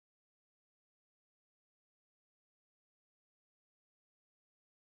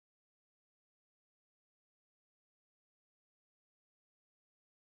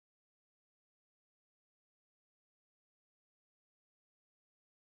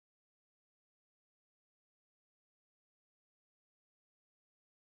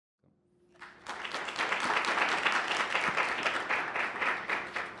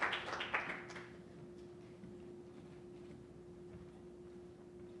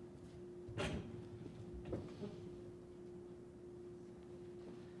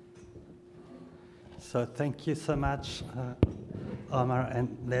So thank you so much, Omar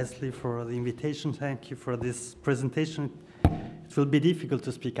and Leslie, for the invitation. Thank you for this presentation. It will be difficult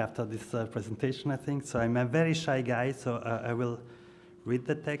to speak after this presentation, I think. So I'm a very shy guy, so I will read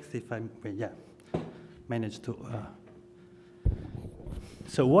the text if I manage to.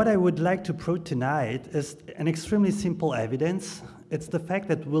 So what I would like to prove tonight is an extremely simple evidence. It's the fact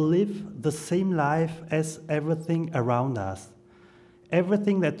that we live the same life as everything around us.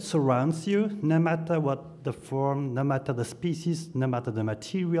 Everything that surrounds you, no matter what the form, no matter the species, no matter the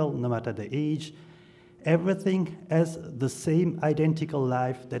material, no matter the age, everything has the same identical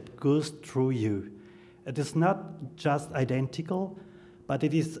life that goes through you. It is not just identical, but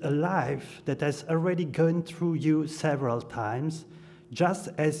it is a life that has already gone through you several times, just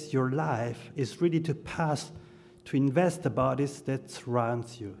as your life is ready to pass to invest the bodies that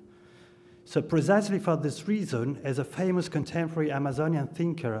surrounds you. So precisely for this reason, as a famous contemporary Amazonian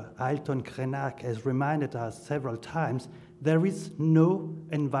thinker, Ailton Krenak, has reminded us several times, there is no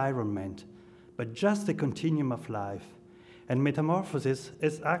environment, but just a continuum of life. And metamorphosis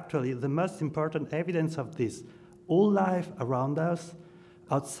is actually the most important evidence of this. All life around us,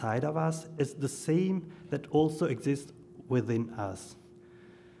 outside of us, is the same that also exists within us.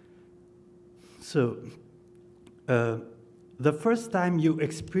 So, the first time you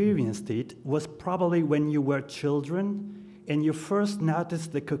experienced it was probably when you were children and you first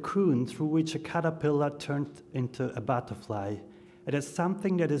noticed the cocoon through which a caterpillar turned into a butterfly. It is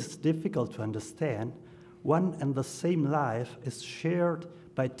something that is difficult to understand. One and the same life is shared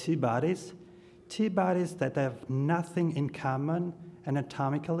by two bodies that have nothing in common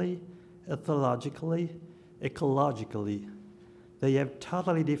anatomically, ethologically, ecologically. They have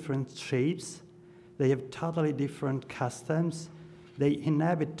totally different shapes. They have totally different customs. They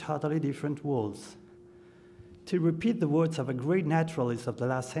inhabit totally different worlds. To repeat the words of a great naturalist of the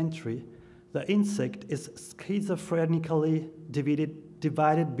last century, the insect is schizophrenically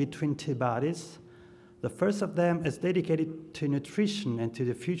divided between two bodies. The first of them is dedicated to nutrition and to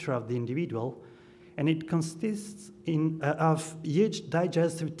the future of the individual, and it consists of huge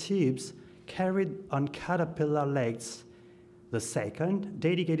digestive tubes carried on caterpillar legs. The second,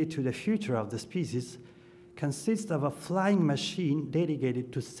 dedicated to the future of the species, consists of a flying machine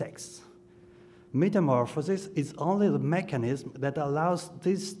dedicated to sex. Metamorphosis is only the mechanism that allows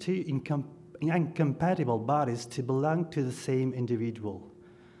these two incompatible bodies to belong to the same individual.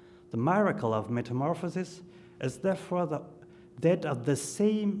 The miracle of metamorphosis is therefore that of the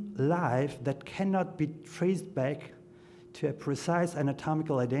same life that cannot be traced back to a precise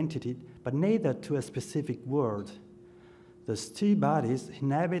anatomical identity, but neither to a specific world. Those two bodies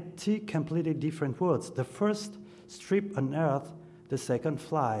inhabit two completely different worlds. The first strip on Earth, the second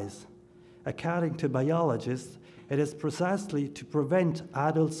flies. According to biologists, it is precisely to prevent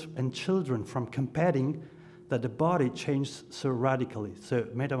adults and children from competing that the body changes so radically. So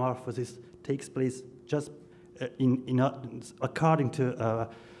metamorphosis takes place just according to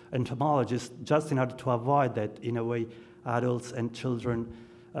entomologists, just in order to avoid that, in a way, adults and children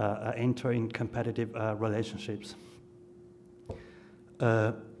enter in competitive relationships.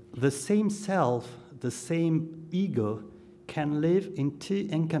 The same self, the same ego, can live in two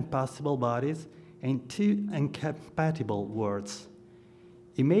incompatible bodies and two incompatible worlds.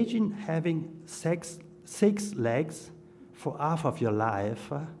 Imagine having six legs for half of your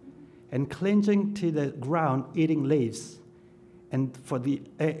life and clinging to the ground eating leaves, and for the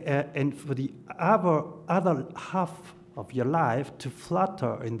other half of your life to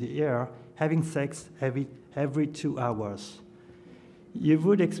flutter in the air, having sex every 2 hours. You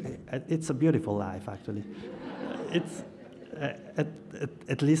would it's a beautiful life, actually. It's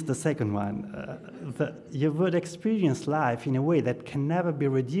at least the second one. You would experience life in a way that can never be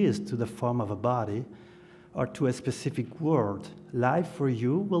reduced to the form of a body or to a specific world. Life for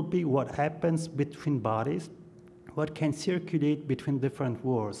you will be what happens between bodies, what can circulate between different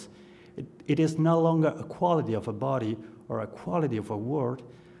worlds. It is no longer a quality of a body or a quality of a world,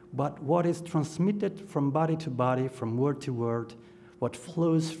 but what is transmitted from body to body, from word to word, what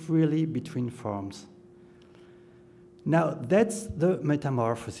flows freely between forms. Now, that's the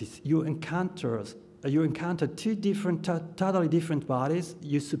metamorphosis. You encounter two different, totally different bodies.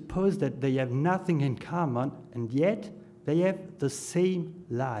 You suppose that they have nothing in common, and yet they have the same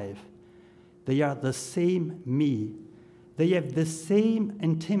life. They are the same me. They have the same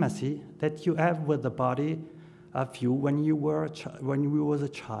intimacy that you have with the body of you when you was a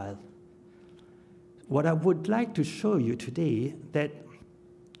child. What I would like to show you today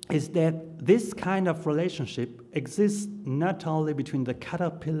is that this kind of relationship exists not only between the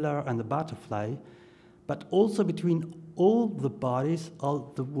caterpillar and the butterfly, but also between all the bodies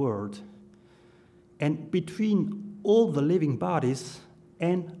of the world. and between all the living bodies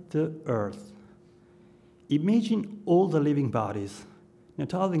and the earth. Imagine all the living bodies,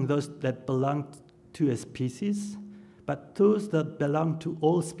 not only those that belong to a species, but those that belong to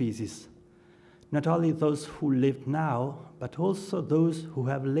all species. Not only those who live now, but also those who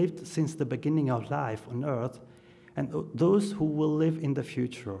have lived since the beginning of life on Earth, and those who will live in the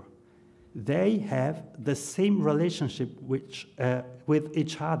future. They have the same relationship with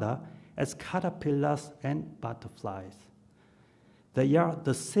each other as caterpillars and butterflies. They are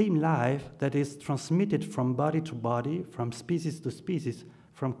the same life that is transmitted from body to body, from species to species,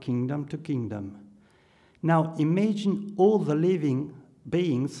 from kingdom to kingdom. Now imagine all the living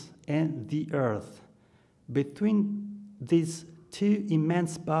beings and the earth. Between these two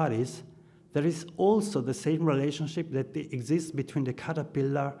immense bodies, there is also the same relationship that exists between the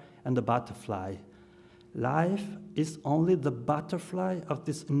caterpillar and the butterfly. Life is only the butterfly of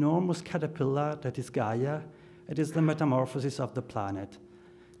this enormous caterpillar that is Gaia. It is the metamorphosis of the planet.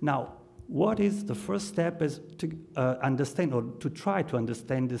 Now, what is the first step is to understand, or to try to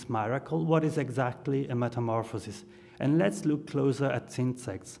understand this miracle? What is exactly a metamorphosis? And let's look closer at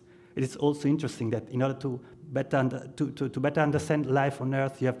insects. It is also interesting that in order to better understand life on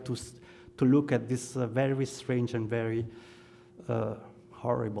Earth, you have to look at these very strange and very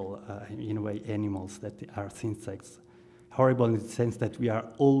horrible, in a way, animals that are insects. Horrible in the sense that we are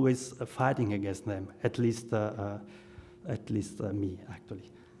always fighting against them, at least me, actually.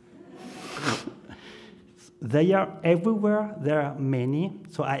 They are everywhere. There are many.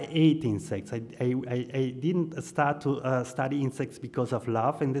 So I ate insects. I didn't start to study insects because of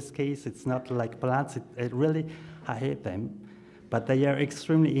love. In this case, it's not like plants. I hate them. But they are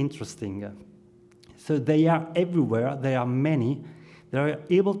extremely interesting. So they are everywhere. There are many. They are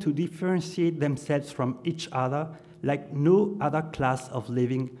able to differentiate themselves from each other like no other class of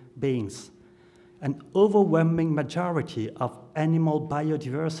living beings. An overwhelming majority of animal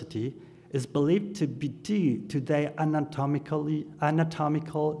biodiversity is believed to be due to their anatomical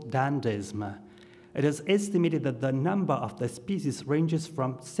dandism. It is estimated that the number of the species ranges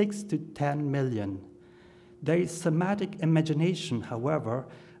from 6 to 10 million. Their somatic imagination, however,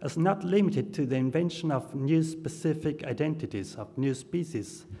 is not limited to the invention of new specific identities of new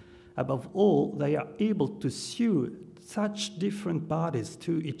species. Above all, they are able to sew such different bodies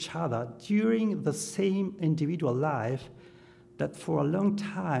to each other during the same individual life that for a long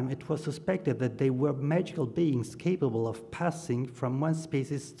time it was suspected that they were magical beings capable of passing from one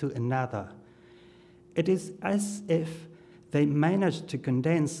species to another. It is as if they managed to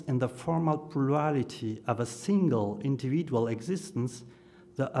condense in the formal plurality of a single individual existence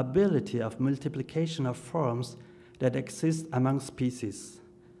the ability of multiplication of forms that exist among species.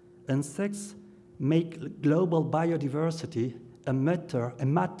 Insects make global biodiversity a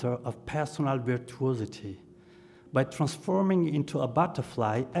matter of personal virtuosity. By transforming into a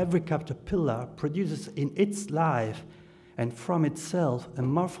butterfly, every caterpillar produces in its life and from itself a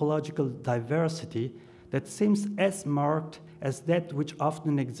morphological diversity that seems as marked as that which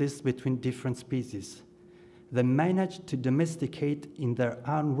often exists between different species. They manage to domesticate in their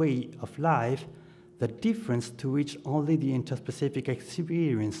own way of life the difference to which only the interspecific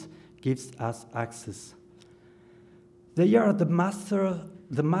experience gives us access. They are the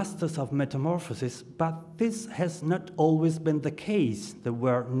masters of metamorphosis, but this has not always been the case. They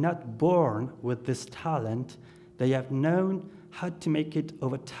were not born with this talent. They have known how to make it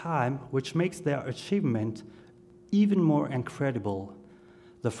over time, which makes their achievement even more incredible.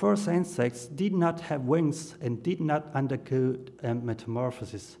 The first insects did not have wings and did not undergo a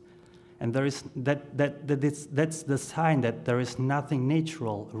metamorphosis. And that's the sign that there is nothing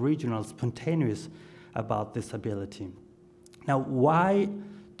natural, original, spontaneous about this ability. Now, why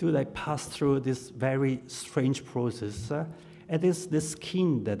do they pass through this very strange process? It is the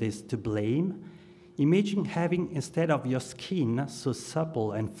skin that is to blame. Imagine having, instead of your skin, so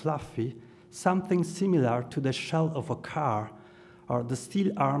supple and fluffy, something similar to the shell of a car, or the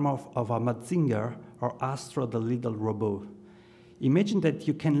steel armor of a Mazinger, or Astro the little robot. Imagine that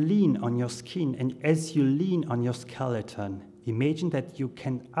you can lean on your skin, and as you lean on your skeleton, imagine that you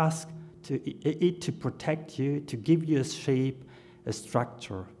can ask it to protect you, to give you a shape, a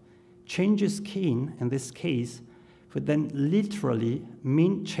structure. Change your skin, in this case, would then literally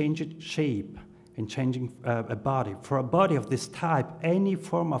mean changing shape and changing a body. For a body of this type, any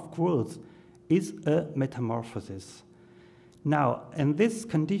form of growth is a metamorphosis. Now, in this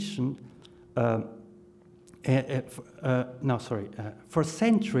condition, for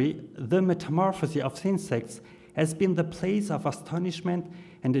centuries, the metamorphosis of insects has been the place of astonishment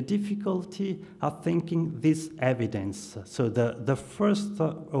and the difficulty of thinking this evidence. So the first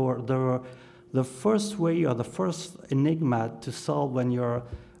or the first way or the first enigma to solve when you're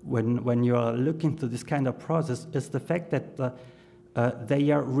looking to this kind of process is the fact that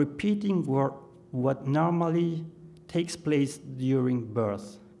they are repeating what normally takes place during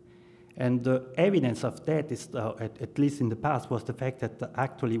birth. And the evidence of that is, at least in the past, was the fact that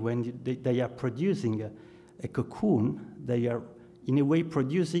actually when they are producing a cocoon, they are in a way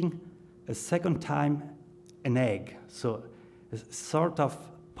producing a second time an egg. So a sort of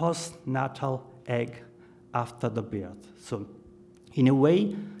postnatal egg after the birth. So in a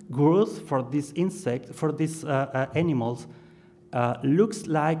way, growth for this insect, for these animals, looks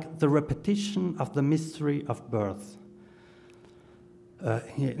like the repetition of the mystery of birth.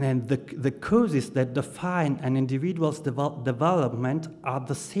 And the causes that define an individual's development are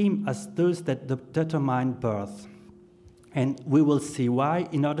the same as those that determine birth. And we will see why,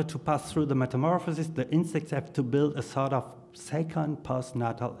 in order to pass through the metamorphosis, the insects have to build a sort of second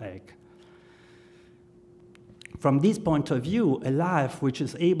postnatal egg. From this point of view, a life which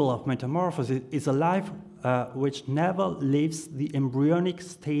is able of metamorphosis is a life which never leaves the embryonic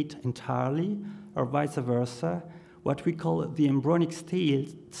state entirely, or vice versa. What we call the embryonic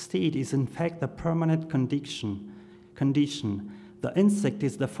state is in fact a permanent condition. The insect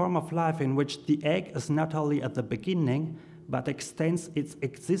is the form of life in which the egg is not only at the beginning, but extends its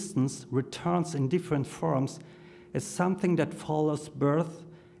existence, returns in different forms, as something that follows birth,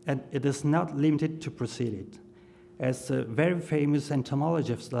 and it is not limited to precede it. As a very famous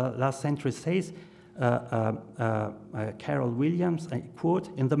entomologist last century says, Carol Williams, I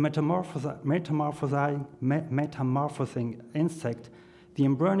quote, "In the metamorphosing insect, the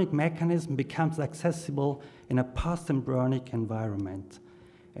embryonic mechanism becomes accessible in a post-embryonic environment."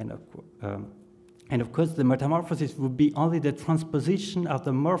 And of course, the metamorphosis would be only the transposition of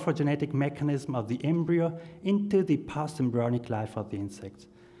the morphogenetic mechanism of the embryo into the post-embryonic life of the insect.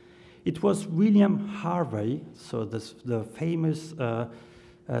 It was William Harvey, so the famous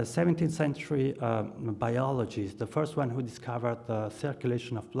 17th century biologist, the first one who discovered the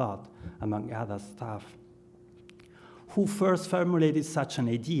circulation of blood, among other stuff, who first formulated such an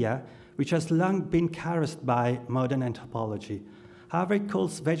idea, which has long been caressed by modern anthropology. Harvey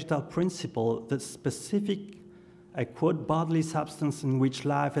calls vegetal principle the specific, I quote, bodily substance in which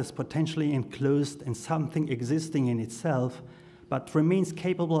life is potentially enclosed in something existing in itself, but remains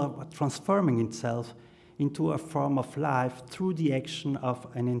capable of transforming itself into a form of life through the action of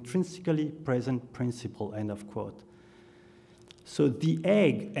an intrinsically present principle, end of quote. So the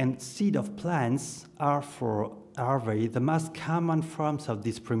egg and seed of plants are, for Harvey, the most common forms of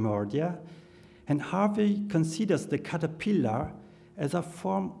this primordia, and Harvey considers the caterpillar as a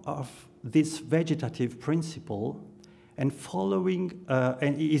form of this vegetative principle, and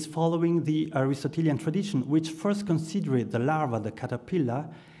is following the Aristotelian tradition, which first considered the larva, the caterpillar,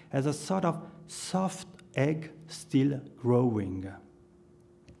 as a sort of soft egg still growing.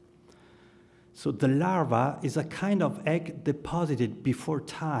 So the larva is a kind of egg deposited before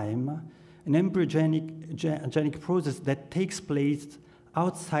time, an embryogenic process that takes place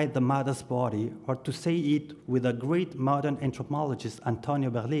outside the mother's body, or to say it with a great modern anthropologist, Antonio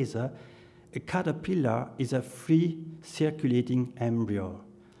Berrada, a caterpillar is a free circulating embryo.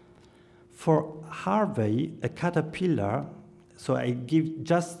 For Harvey, a caterpillar, so I give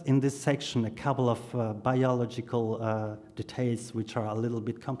just in this section a couple of biological details which are a little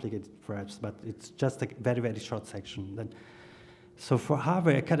bit complicated perhaps, but it's just a very, very short section. So for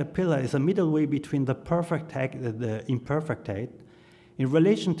Harvey, a caterpillar is a middle way between the perfect egg and the imperfect egg. In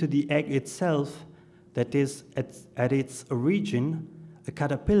relation to the egg itself, that is, at its origin, a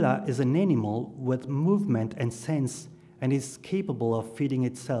caterpillar is an animal with movement and sense and is capable of feeding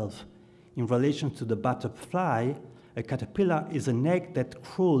itself. In relation to the butterfly, a caterpillar is an egg that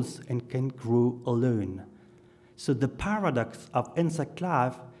crawls and can grow alone. So the paradox of insect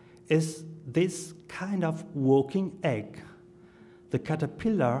life is this kind of walking egg. The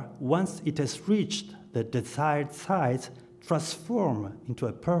caterpillar, once it has reached the desired size, transforms into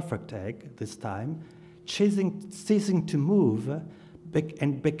a perfect egg this time, ceasing to move,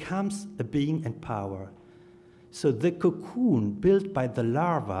 and becomes a being and power. So the cocoon built by the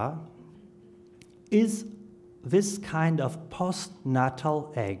larva is this kind of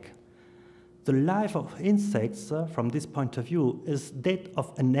postnatal egg. The life of insects, from this point of view, is that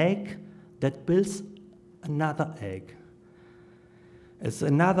of an egg that builds another egg. As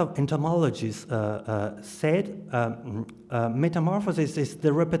another entomologist said, metamorphosis is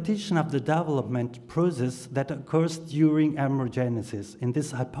the repetition of the development process that occurs during embryogenesis. In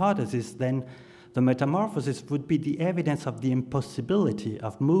this hypothesis, then, the metamorphosis would be the evidence of the impossibility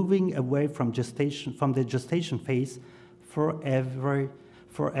of moving away from the gestation phase for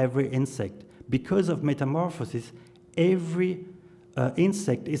every insect. because of metamorphosis, every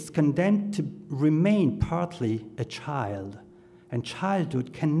insect is condemned to remain partly a child. And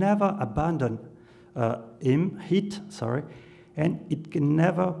childhood can never abandon it, and it can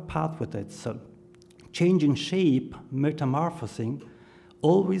never part with it. So changing shape, metamorphosing,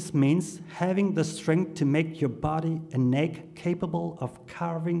 always means having the strength to make your body an egg capable of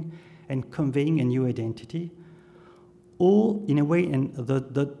carving and conveying a new identity. All, in a way, and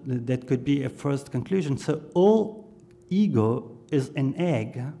that could be a first conclusion. So all ego is an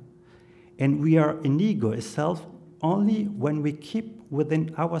egg, and we are an ego itself only when we keep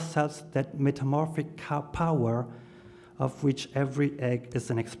within ourselves that metamorphic power of which every egg is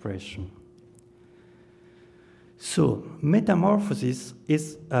an expression. So metamorphosis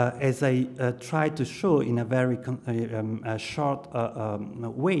is, as I tried to show in a very short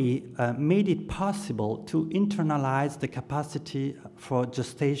way, made it possible to internalize the capacity for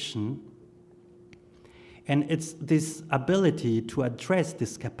gestation. And it's this ability to address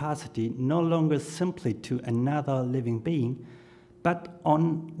this capacity no longer simply to another living being, but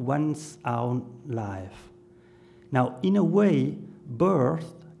on one's own life. Now, in a way,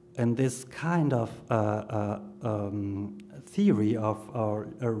 birth and this kind of theory of or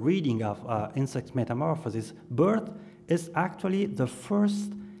reading of insect metamorphosis, birth is actually the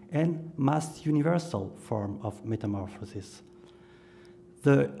first and most universal form of metamorphosis.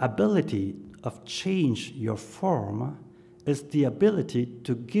 The ability of change your form is the ability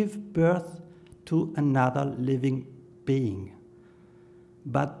to give birth to another living being.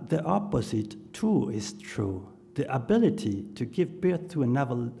 But the opposite too is true. The ability to give birth to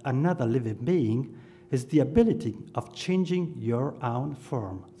another living being is the ability of changing your own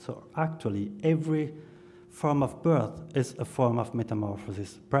form. So actually, every form of birth is a form of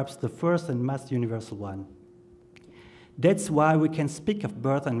metamorphosis, perhaps the first and most universal one. That's why we can speak of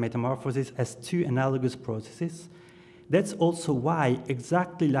birth and metamorphosis as two analogous processes. That's also why,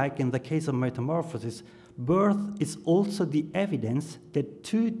 exactly like in the case of metamorphosis, birth is also the evidence that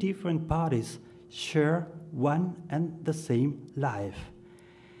two different bodies share one and the same life.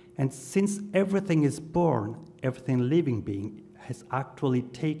 And since everything is born, everything living being has actually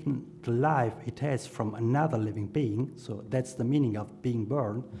taken the life it has from another living being, so that's the meaning of being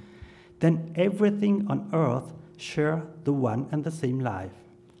born, then everything on earth share the one and the same life.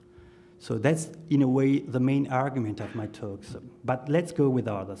 So that's, in a way, the main argument of my talk. So, but let's go with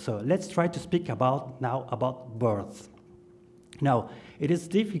order. So let's try to speak now about birth. Now, it is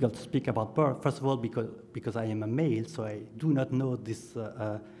difficult to speak about birth, first of all, because I am a male, so I do not know this,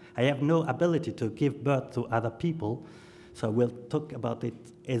 I have no ability to give birth to other people, so we'll talk about it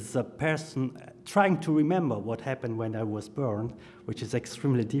as a person trying to remember what happened when I was born, which is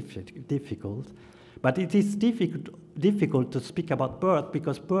extremely difficult. But it is difficult to speak about birth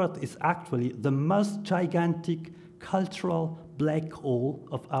because birth is actually the most gigantic cultural black hole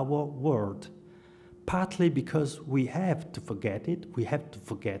of our world. Partly because we have to forget it, we have to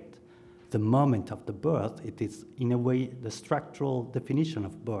forget the moment of the birth. It is, in a way, the structural definition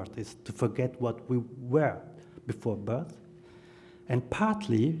of birth is to forget what we were before birth. And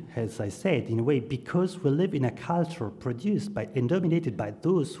partly, as I said, in a way, because we live in a culture produced by and dominated by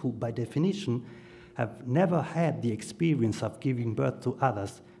those who, by definition, have never had the experience of giving birth to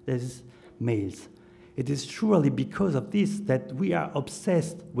others, that is, males. It is surely because of this that we are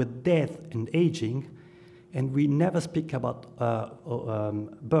obsessed with death and aging, and we never speak about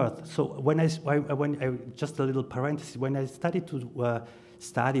birth. So just a little parenthesis, when I started to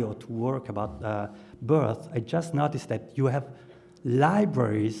study or to work about birth, I just noticed that you have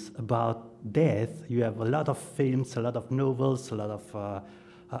libraries about death. You have a lot of films, a lot of novels, a lot of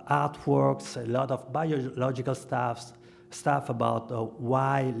artworks, a lot of biological stuff about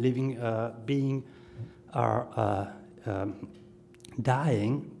why living beings are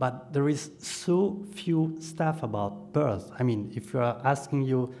dying, but there is so few stuff about birth. I mean, if you're asking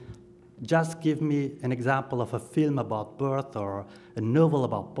you, just give me an example of a film about birth or a novel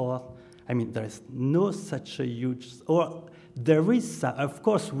about birth, I mean, there is no such a huge, or there is, of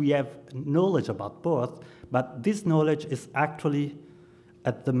course, we have knowledge about birth, but this knowledge is actually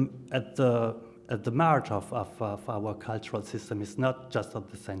at the margin of our cultural system. Is not just at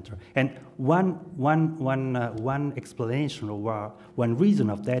the center. And one explanation or one reason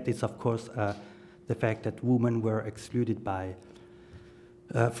of that is, of course, the fact that women were excluded by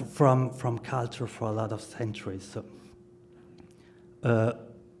from culture for a lot of centuries. So,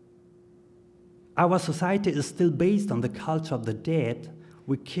 our society is still based on the culture of the dead.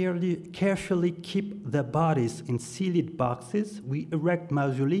 We carefully keep their bodies in sealed boxes. We erect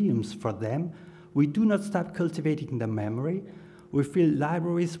mausoleums for them. We do not stop cultivating their memory. we fill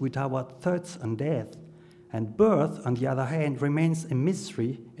libraries with our thoughts on death, and birth, on the other hand, remains a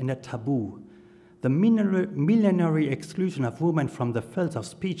mystery and a taboo. The millenary exclusion of women from the fields of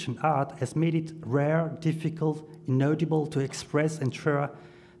speech and art has made it rare, difficult, inaudible to express and share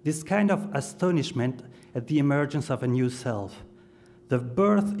this kind of astonishment at the emergence of a new self. The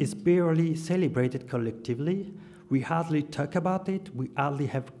birth is barely celebrated collectively. We hardly talk about it. We hardly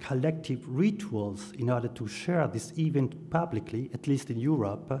have collective rituals in order to share this event publicly, at least in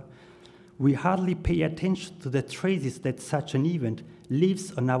Europe. We hardly pay attention to the traces that such an event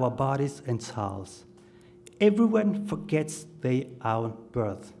leaves on our bodies and souls. Everyone forgets their own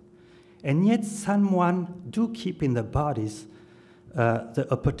birth. And yet someone do keep in their bodies the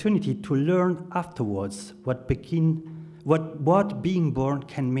opportunity to learn afterwards what being born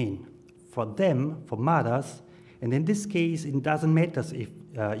can mean. For them, for mothers, and in this case, it doesn't matter if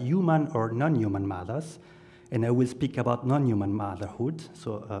human or non-human mothers, and I will speak about non-human motherhood,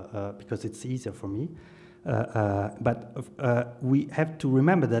 so because it's easier for me. But we have to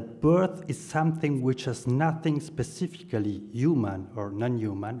remember that birth is something which is nothing specifically human or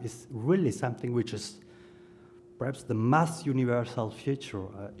non-human. It's really something which is perhaps the most universal feature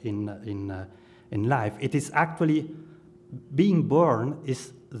in life. It is actually being born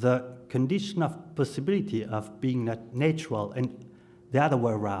is the condition of possibility of being natural, and the other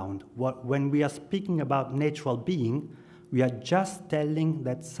way around. When we are speaking about natural being, we are just telling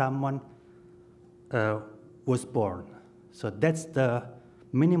that someone was born. So that's the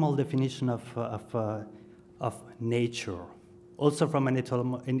minimal definition of nature. Also from an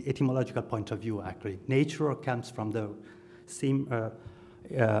etymological point of view, actually. Nature comes from the same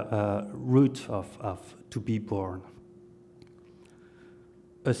root of to be born.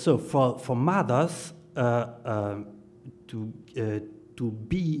 So for mothers, the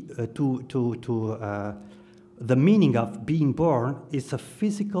meaning of being born is a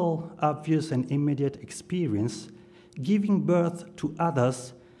physical, obvious, and immediate experience. Giving birth to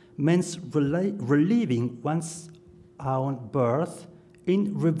others means reliving one's own birth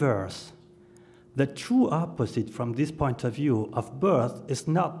in reverse. The true opposite from this point of view of birth is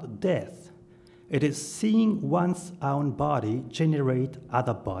not death. It is seeing one's own body generate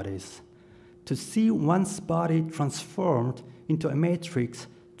other bodies. To see one's body transformed into a matrix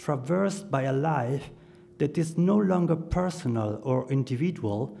traversed by a life that is no longer personal or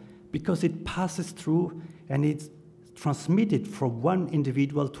individual because it passes through and it's transmitted from one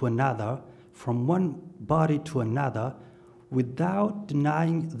individual to another, from one body to another, without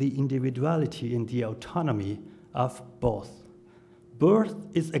denying the individuality and the autonomy of both. Birth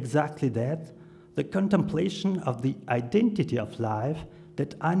is exactly that, the contemplation of the identity of life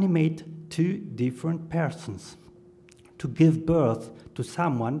that animate two different persons. To give birth to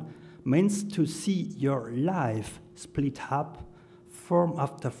someone means to see your life split up, form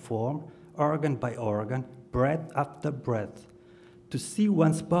after form, organ by organ, breath after breath. To see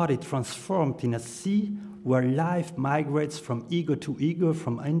one's body transformed in a sea where life migrates from ego to ego,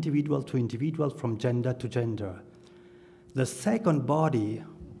 from individual to individual, from gender to gender. The second body,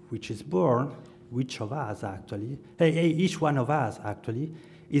 which is born, each one of us actually,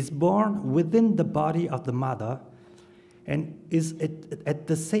 is born within the body of the mother and is at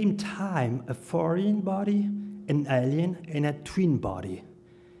the same time a foreign body, an alien, and a twin body.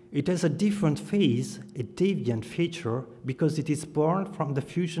 It has a different phase, a deviant feature, because it is born from the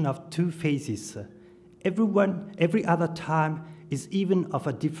fusion of two phases. Every other time is even of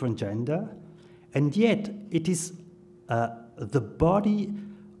a different gender, and yet it is the body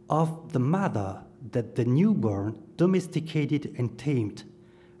of the mother that the newborn domesticated and tamed.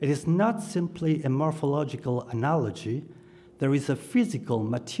 It is not simply a morphological analogy. There is a physical,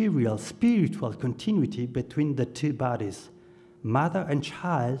 material, spiritual continuity between the two bodies. Mother and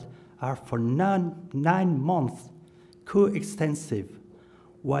child are for 9 months coextensive,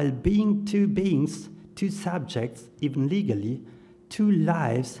 while being two beings, two subjects, even legally, two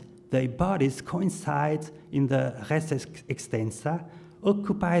lives, their bodies coincide in the res extensa,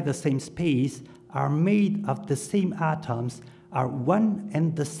 occupy the same space, are made of the same atoms, are one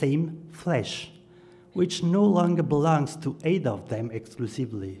and the same flesh, which no longer belongs to either of them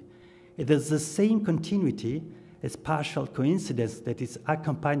exclusively. It is the same continuity, a partial coincidence that is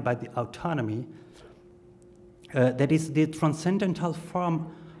accompanied by the autonomy, that is the transcendental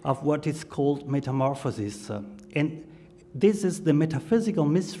form of what is called metamorphosis. And this is the metaphysical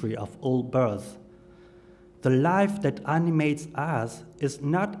mystery of all birth. The life that animates us is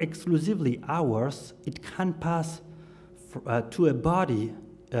not exclusively ours. It can pass to a body,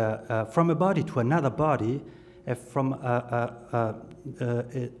 from a body to another body,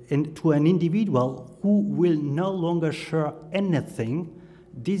 to an individual who will no longer share anything,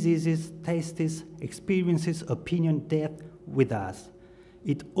 diseases, tastes, experiences, opinion, death with us.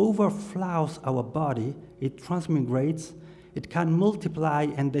 It overflows our body, it transmigrates, it can multiply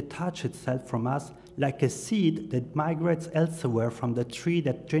and detach itself from us like a seed that migrates elsewhere from the tree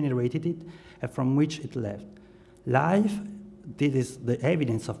that generated it and from which it left. Life, this is the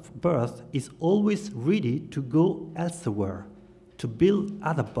evidence of birth, is always ready to go elsewhere, to build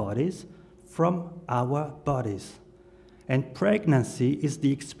other bodies from our bodies. And pregnancy is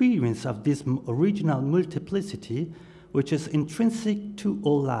the experience of this original multiplicity, which is intrinsic to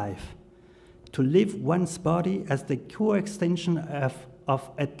all life. To live one's body as the co-extension of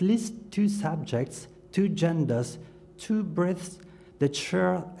at least two subjects, two genders, two breaths that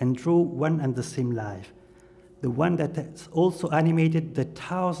share and draw one and the same life. The one that has also animated the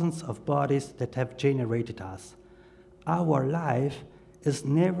thousands of bodies that have generated us. Our life is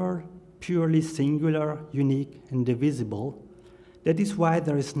never purely singular, unique, and divisible. That is why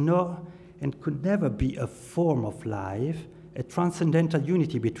there is no and could never be a form of life, a transcendental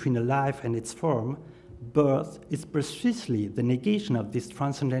unity between a life and its form. Birth is precisely the negation of this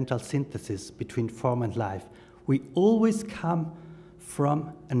transcendental synthesis between form and life. We always come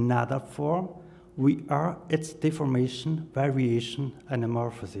from another form. We are its deformation, variation, and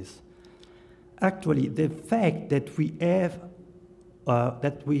amorphosis. Actually, the fact that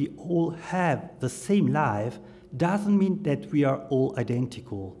we all have the same life doesn't mean that we are all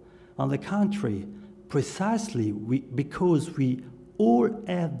identical. On the contrary, precisely because we all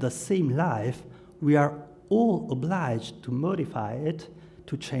have the same life, we are all obliged to modify it,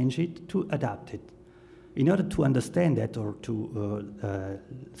 to change it, to adapt it. In order to understand that or to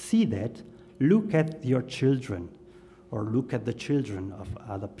see that, look at your children or look at the children of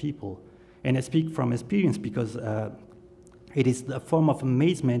other people. And I speak from experience because it is a form of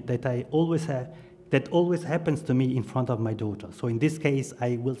amazement that I always have, that always happens to me in front of my daughter. So in this case,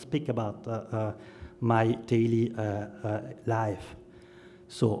 I will speak about my daily life.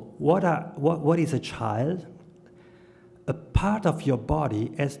 So what is a child? A part of your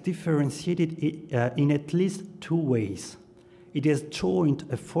body is differentiated in at least two ways. It has joined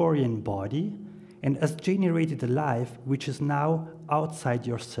a foreign body and has generated a life which is now outside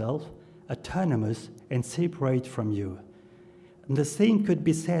yourself, autonomous and separate from you. And the same could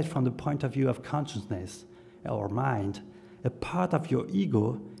be said from the point of view of consciousness or mind. A part of your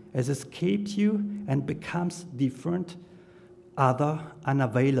ego has escaped you and becomes different, other,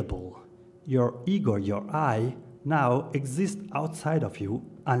 unavailable. Your ego, your I, now exists outside of you,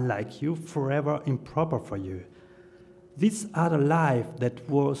 unlike you, forever improper for you. This other life that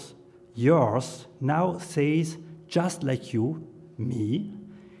was yours now says, just like you, me,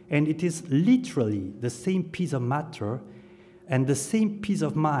 and it is literally the same piece of matter and the same piece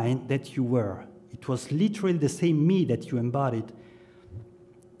of mind that you were. It was literally the same me that you embodied,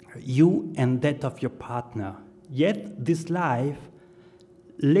 you and that of your partner. Yet this life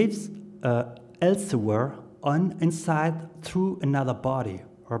lives elsewhere, inside through another body,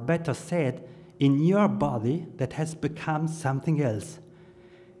 or better said, in your body that has become something else.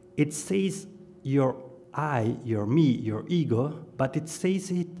 It says your I, your me, your ego, but it says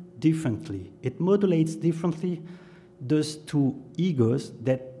it differently. It modulates differently those two egos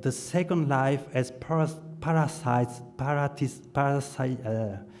that the second life as parasites, how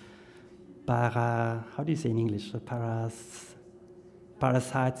do you say in English?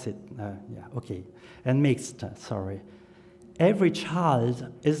 Parasites it, yeah, okay, and mixed, sorry. Every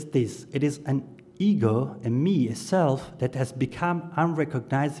child is this. It is an ego, a me, a self that has become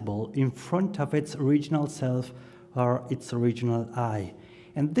unrecognizable in front of its original self or its original I.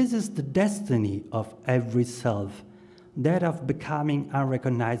 And this is the destiny of every self, that of becoming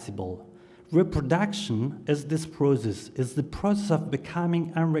unrecognizable. Reproduction is this process, is the process of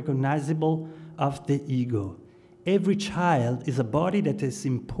becoming unrecognizable of the ego. Every child is a body that has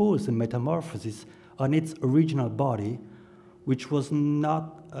imposed a metamorphosis on its original body, which was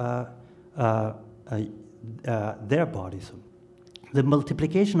not their body. So the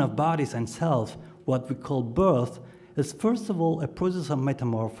multiplication of bodies and self, what we call birth, is first of all a process of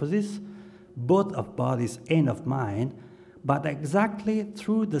metamorphosis, both of bodies and of mind, but exactly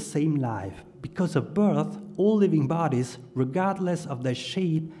through the same life. Because of birth, all living bodies, regardless of their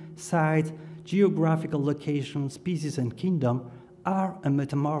shape, size, geographical location, species, and kingdom, are a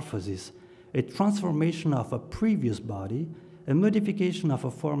metamorphosis, a transformation of a previous body, a modification of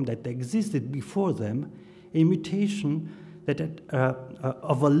a form that existed before them, a mutation that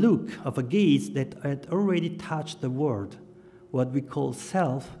of a look, of a gaze that had already touched the world. What we call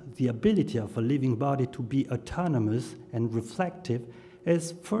self, the ability of a living body to be autonomous and reflective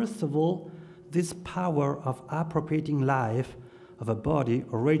is, first of all, this power of appropriating life of a body,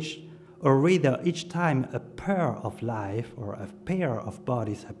 or rather each time a pair of life or a pair of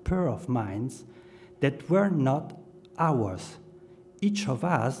bodies, a pair of minds that were not ours. Each of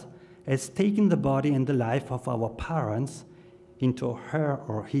us has taken the body and the life of our parents into her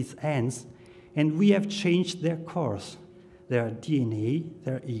or his hands, and we have changed their course, their DNA,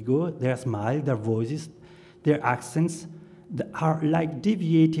 their ego, their smile, their voices, their accents are like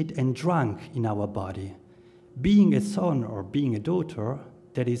deviated and drunk in our body. Being a son or being a daughter,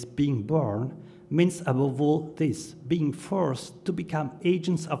 that is, being born, means above all this, being forced to become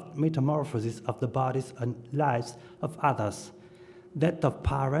agents of metamorphosis of the bodies and lives of others, that of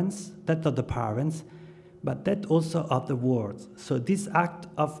the parents, but that also of the world. So this act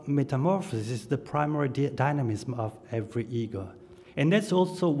of metamorphosis is the primary dynamism of every ego. And that's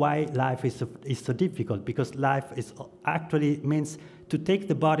also why life is so difficult, because life is actually means to take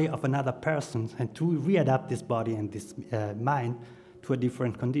the body of another person and to readapt this body and this mind to a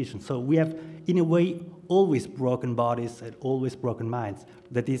different condition. So we have, in a way, always broken bodies and always broken minds.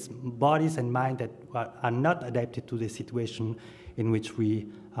 That is, bodies and mind that are not adapted to the situation in which we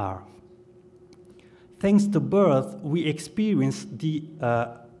are. Thanks to birth, we experience the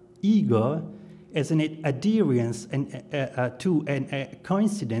ego as an adherence to a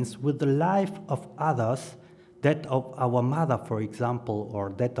coincidence with the life of others, that of our mother, for example,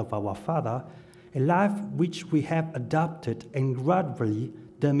 or that of our father, a life which we have adopted and gradually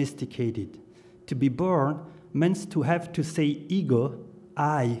domesticated. To be born means to have to say ego,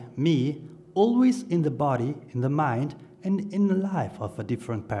 I, me, always in the body, in the mind, and in the life of a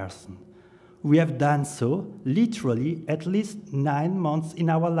different person. We have done so, literally, at least 9 months in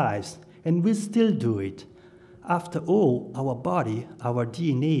our lives, and we still do it. After all, our body, our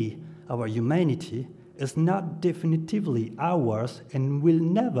DNA, our humanity is not definitively ours and will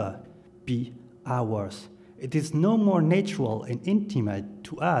never be ours. It is no more natural and intimate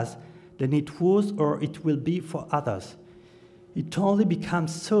to us than it was or it will be for others. It only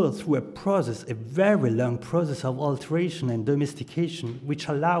becomes so through a process, a very long process of alteration and domestication, which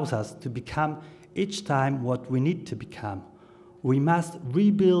allows us to become each time what we need to become. We must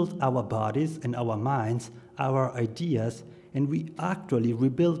rebuild our bodies and our minds, our ideas, and we actually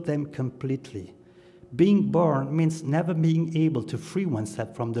rebuild them completely. Being born means never being able to free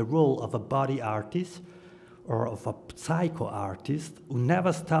oneself from the role of a body artist or of a psycho artist who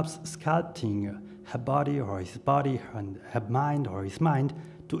never stops sculpting her body or his body and her mind or his mind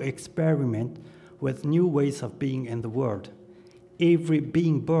to experiment with new ways of being in the world. Every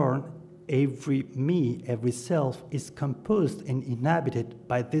being born, every me, every self is composed and inhabited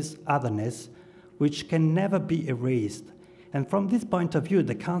by this otherness, which can never be erased. And from this point of view,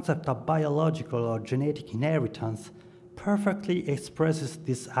 the concept of biological or genetic inheritance perfectly expresses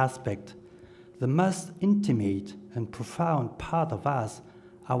this aspect. The most intimate and profound part of us,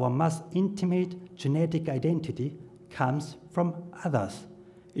 our most intimate genetic identity, comes from others.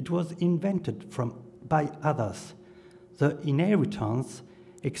 It was invented by others. The inheritance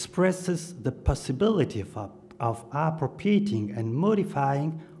expresses the possibility of appropriating and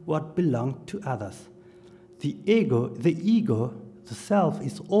modifying what belonged to others. The ego, the self,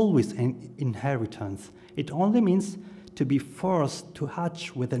 is always an inheritance. It only means to be forced to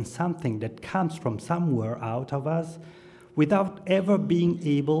hatch within something that comes from somewhere out of us, without ever being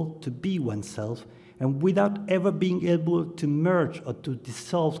able to be oneself, and without ever being able to merge or to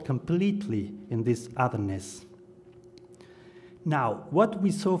dissolve completely in this otherness. Now, what we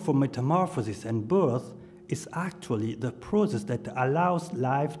saw for metamorphosis and birth is actually the process that allows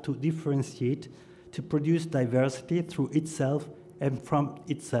life to differentiate, to produce diversity through itself and from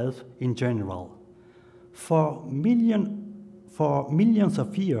itself in general. For millions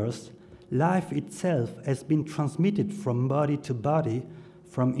of years, life itself has been transmitted from body to body,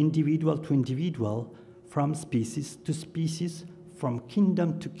 from individual to individual, from species to species, from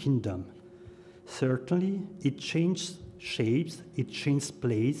kingdom to kingdom. Certainly, it changes shapes, it changes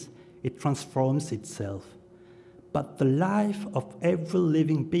place, it transforms itself. But the life of every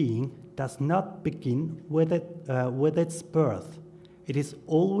living being does not begin with its birth. It is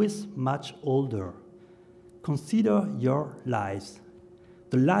always much older. Consider your lives.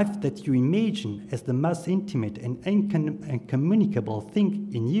 The life that you imagine as the most intimate and incommunicable thing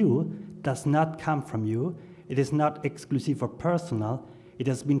in you does not come from you. It is not exclusive or personal. It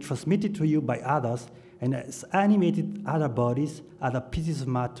has been transmitted to you by others and has animated other bodies, other pieces of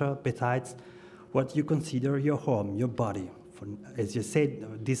matter besides what you consider your home, your body. as you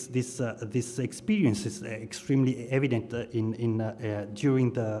said, this experience is extremely evident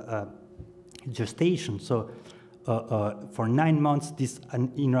during the gestation. So for 9 months, this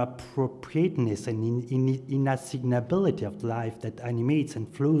inappropriateness and inassignability of life that animates and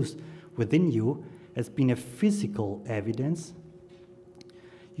flows within you has been a physical evidence.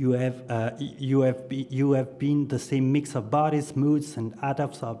 You have been the same mix of bodies, moods, and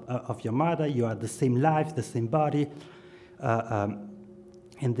atoms of your mother. You are the same life, the same body, and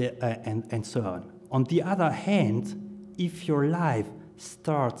so on. On the other hand, if your life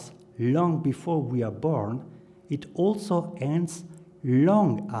starts long before we are born, it also ends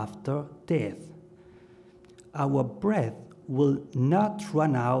long after death. Our breath will not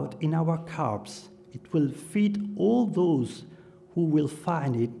run out in our corpse. It will feed all those who will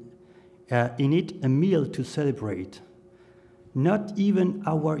find in it a meal to celebrate. Not even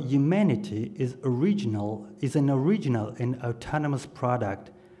our humanity is an original and autonomous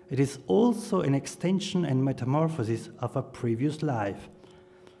product. It is also an extension and metamorphosis of a previous life.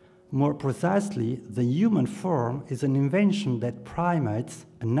 More precisely, the human form is an invention that primates,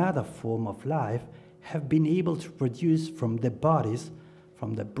 another form of life, have been able to produce from their bodies,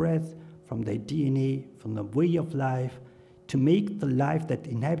 from their breath, from their DNA, from the way of life, to make the life that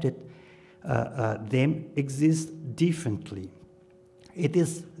inhabited them exist differently. It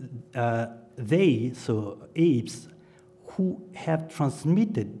is they, so apes, who have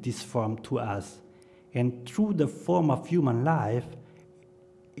transmitted this form to us. And through the form of human life,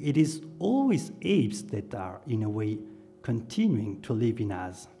 it is always apes that are, in a way, continuing to live in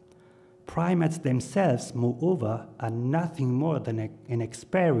us. Primates themselves, moreover, are nothing more than an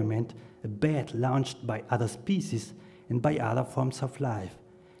experiment, a bet launched by other species and by other forms of life.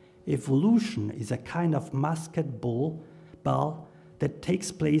 Evolution is a kind of masked ball that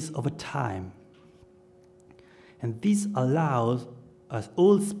takes place over time. And this allows us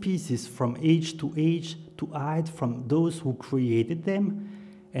all species from age to age to hide from those who created them,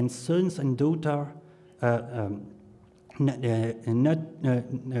 and sons and daughters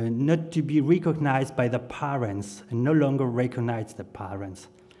not to be recognized by the parents and no longer recognize the parents.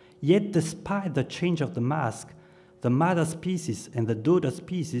 Yet despite the change of the mask, the mother species and the daughter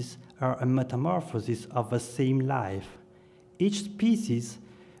species are a metamorphosis of the same life. Each species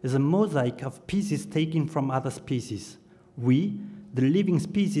is a mosaic of pieces taken from other species. We, the living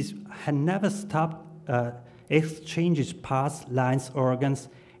species, had never stopped exchanges, parts, lines, organs,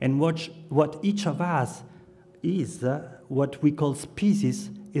 and what each of us is, what we call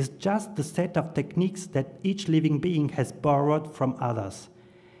species, is just the set of techniques that each living being has borrowed from others.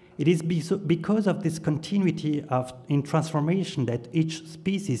 It is because of this continuity in transformation that each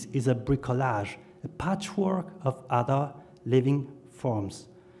species is a bricolage, a patchwork of other living forms.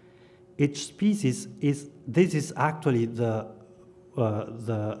 Each species this is actually the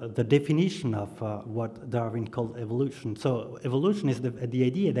definition of what Darwin called evolution. So evolution is the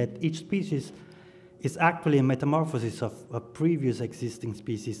idea that each species is actually a metamorphosis of a previous existing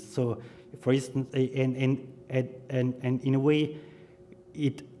species. So, for instance, and in a way,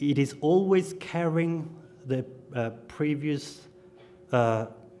 it is always carrying the previous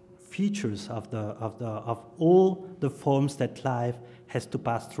features of all the forms that life has to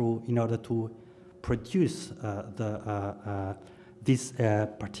pass through in order to produce this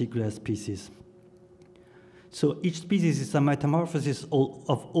particular species. So each species is a metamorphosis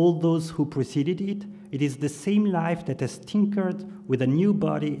of all those who preceded it. It is the same life that has tinkered with a new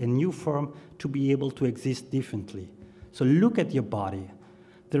body and new form to be able to exist differently. So look at your body.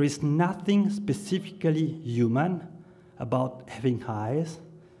 There is nothing specifically human about having eyes.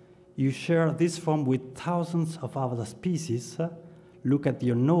 You share this form with thousands of other species. Look at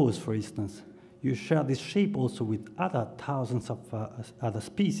your nose, for instance. You share this shape also with other thousands of other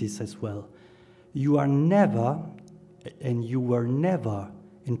species as well. You are never, and you were never,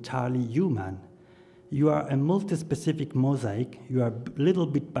 entirely human. You are a multi-specific mosaic. You are a little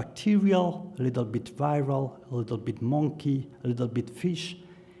bit bacterial, a little bit viral, a little bit monkey, a little bit fish.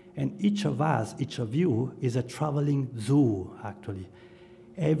 And each of us, each of you, is a traveling zoo, actually.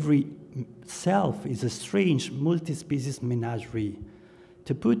 Every self is a strange multi-species menagerie.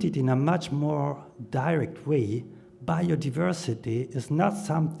 To put it in a much more direct way, biodiversity is not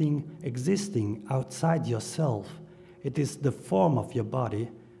something existing outside yourself. It is the form of your body,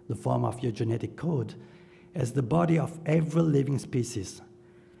 the form of your genetic code, as the body of every living species.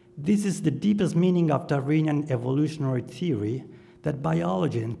 This is the deepest meaning of Darwinian evolutionary theory that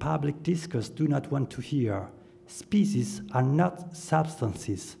biology and public discourse do not want to hear. Species are not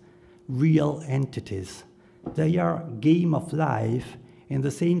substances, real entities. They are game of life in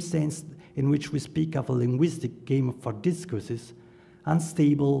the same sense in which we speak of a linguistic game for discourses,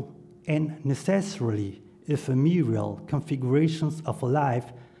 unstable and necessarily ephemeral configurations of a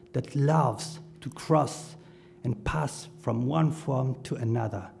life that loves to cross and pass from one form to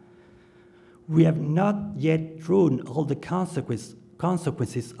another. We have not yet drawn all the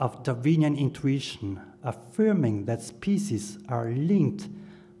consequences of Darwinian intuition, affirming that species are linked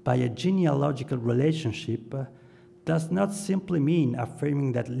by a genealogical relationship does not simply mean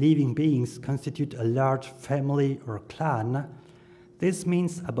affirming that living beings constitute a large family or clan. This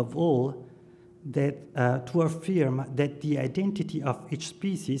means, above all, that to affirm that the identity of each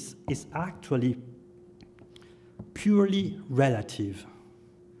species is actually purely relative.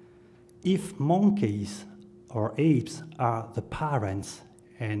 If monkeys or apes are the parents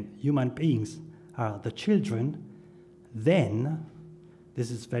and human beings are the children, then, this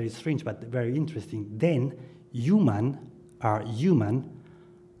is very strange but very interesting, then human are human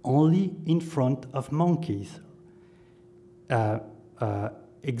only in front of monkeys.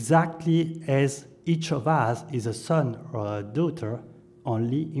 Exactly as each of us is a son or a daughter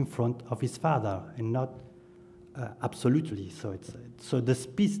only in front of his father, and not absolutely. So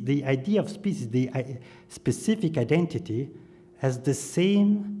the idea of species, the specific identity, has the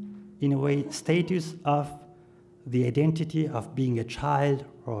same, in a way, status of the identity of being a child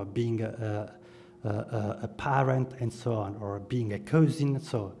or being a parent and so on, or being a cousin.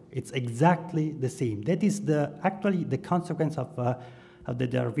 So it's exactly the same. That is actually the consequence of the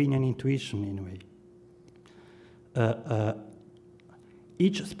Darwinian intuition, in a way.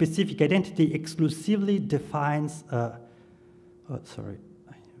 Each specific identity exclusively defines. Sorry,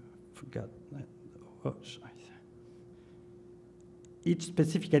 I forgot. Each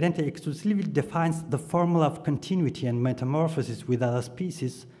specific identity exclusively defines the formula of continuity and metamorphosis with other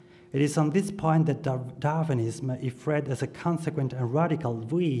species. It is on this point that Darwinism, if read as a consequent and radical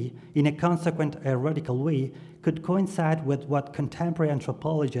way, could coincide with what contemporary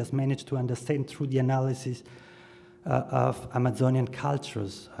anthropology has managed to understand through the analysis of Amazonian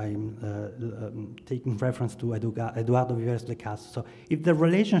cultures. I'm taking reference to Eduardo Viveros de Castro. So if the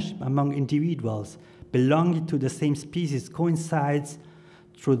relationship among individuals belonging to the same species coincides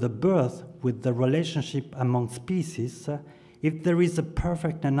through the birth with the relationship among species, if there is a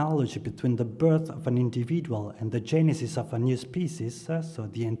perfect analogy between the birth of an individual and the genesis of a new species, so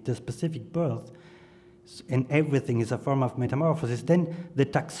the interspecific birth, and everything is a form of metamorphosis, then the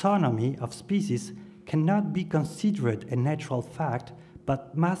taxonomy of species cannot be considered a natural fact,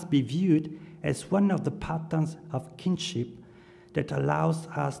 but must be viewed as one of the patterns of kinship that allows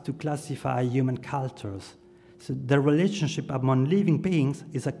us to classify human cultures. So the relationship among living beings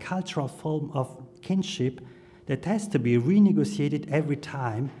is a cultural form of kinship that has to be renegotiated every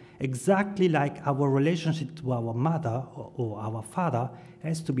time, exactly like our relationship to our mother or our father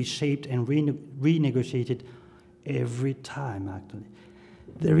has to be shaped and renegotiated every time, actually.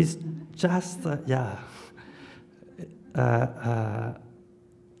 There is just, there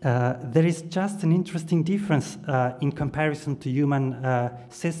is just an interesting difference in comparison to human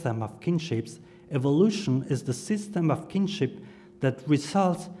system of kinships. Evolution is the system of kinship that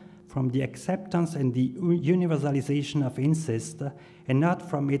results from the acceptance and the universalization of incest, and not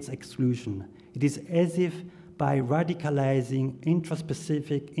from its exclusion. It is as if by radicalizing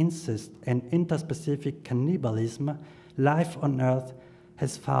intraspecific incest and interspecific cannibalism, life on Earth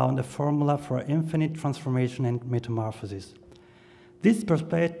has found a formula for infinite transformation and metamorphosis. This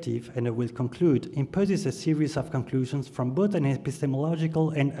perspective, and I will conclude, imposes a series of conclusions from both an epistemological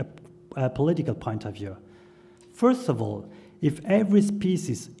and a political point of view. First of all, if every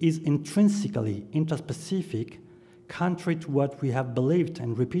species is intrinsically interspecific, contrary to what we have believed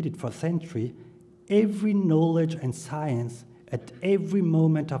and repeated for centuries, every knowledge and science at every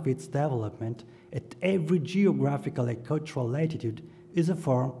moment of its development, at every geographical and cultural latitude, is a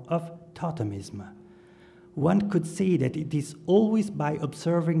form of totemism. One could say that it is always by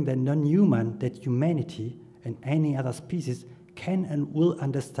observing the non-human that humanity and any other species can and will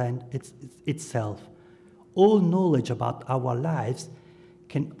understand itself. All knowledge about our lives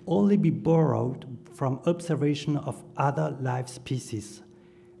can only be borrowed from observation of other life species.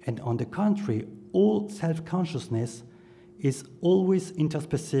 And on the contrary, all self-consciousness is always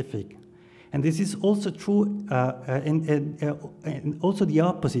interspecific. And this is also true, and also the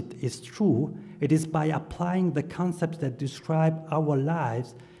opposite is true. It is by applying the concepts that describe our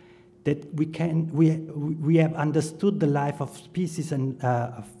lives that we have understood the life of species and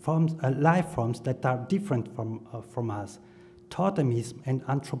life forms that are different from us. Totemism and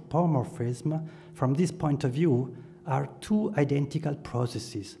anthropomorphism, from this point of view, are two identical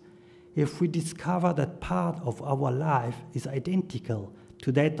processes. If we discover that part of our life is identical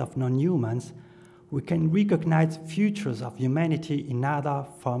to that of non-humans, we can recognize features of humanity in other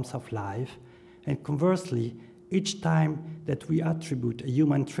forms of life, and conversely, each time that we attribute a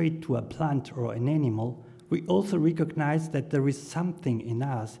human trait to a plant or an animal, we also recognize that there is something in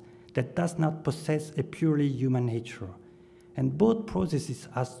us that does not possess a purely human nature. And both processes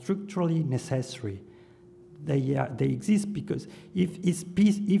are structurally necessary. They exist because if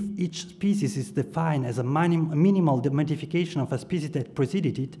each species is defined as a minimal modification of a species that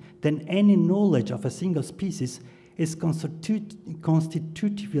preceded it, then any knowledge of a single species is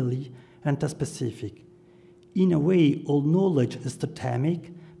constitutively interspecific. In a way, all knowledge is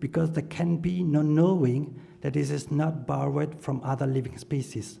totemic because there can be no knowing that it is not borrowed from other living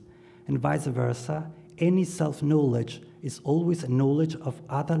species. And vice versa, any self-knowledge is always a knowledge of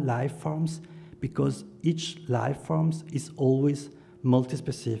other life forms because each life form is always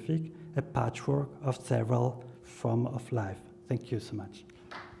multispecific, a patchwork of several forms of life. Thank you so much.